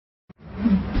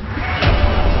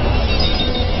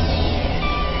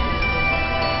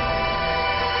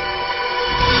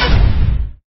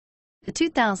The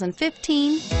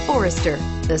 2015 Forester.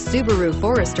 The Subaru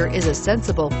Forester is a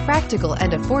sensible, practical,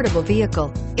 and affordable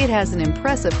vehicle. It has an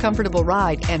impressive, comfortable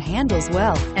ride and handles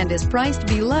well and is priced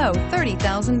below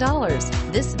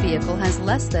 $30,000. This vehicle has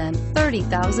less than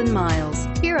 30,000 miles.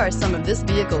 Here are some of this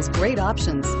vehicle's great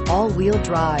options: all-wheel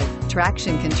drive,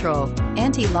 traction control,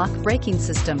 anti-lock braking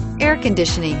system, air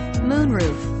conditioning,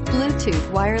 moonroof, Bluetooth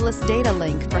wireless data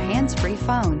link for hands-free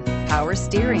phone, power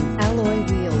steering, alloy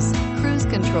wheels, cruise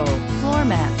control, floor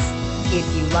mats. If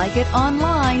you like it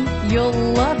online, you'll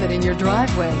love it in your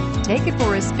driveway. Take it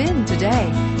for a spin today.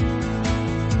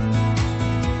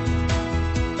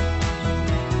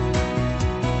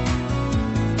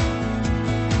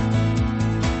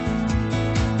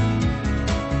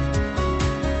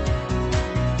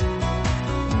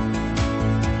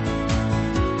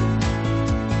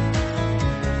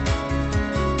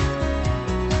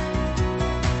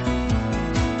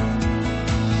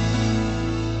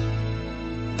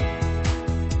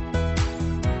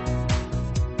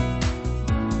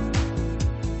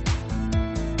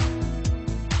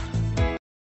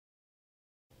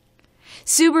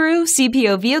 Subaru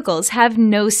CPO vehicles have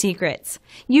no secrets.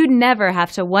 You'd never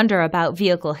have to wonder about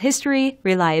vehicle history,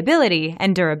 reliability,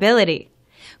 and durability.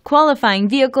 Qualifying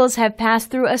vehicles have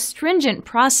passed through a stringent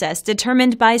process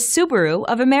determined by Subaru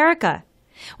of America.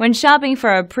 When shopping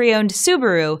for a pre-owned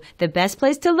Subaru, the best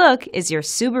place to look is your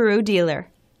Subaru dealer.